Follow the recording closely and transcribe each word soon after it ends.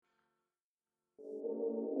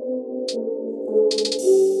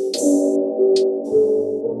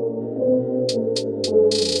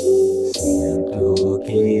Sinto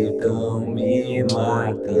que tão me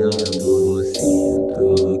matando,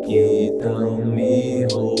 sinto que tão me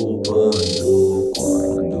roubando.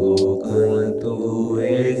 Quando canto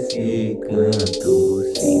esse canto,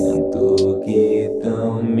 sinto que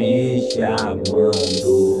tão me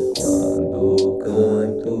chamando. Quando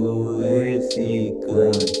canto esse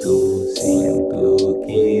canto, sinto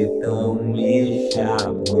que tão me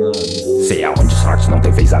chamando. Sei aonde os fracos não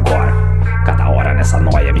tem vez agora. Cada hora nessa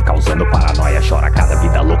noia me causando paranoia. Chora cada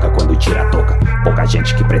vida louca quando tira a touca. Pouca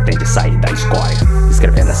gente que pretende sair da escória.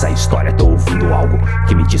 Escrevendo essa história tô ouvindo algo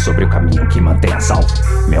que me diz sobre o caminho que mantém a salvo.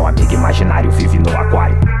 Meu amigo imaginário vive no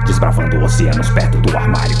aquário, desbravando oceanos perto do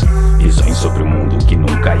armário. Visões sobre o mundo que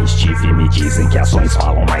nunca estive. Me dizem que ações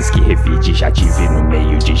falam mais que revide. Já tive no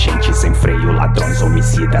meio de gente sem freio, ladrões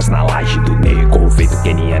homicidas na laje do nego. Feito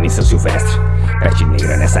keniano em seu silvestre, peste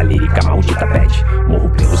negra nessa lírica maldita pede. Morro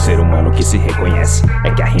pelo ser humano que se reconhece.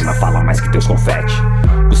 É que a rima fala mais que teus confete.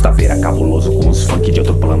 GU TAVERA cabuloso com os funk de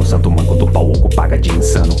outro plano. Santo manco do pau oco paga de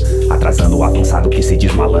insano, atrasando o avançado que se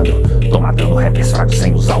diz malandro. Tô matando rappers fracos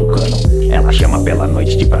sem usar o cano. Ela chama pela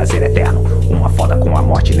noite de prazer eterno. Uma foda com a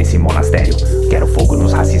morte nesse monastério. Quero fogo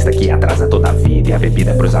nos racistas que atrasa toda a vida, e a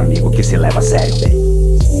bebida pros amigos que se leva a sério.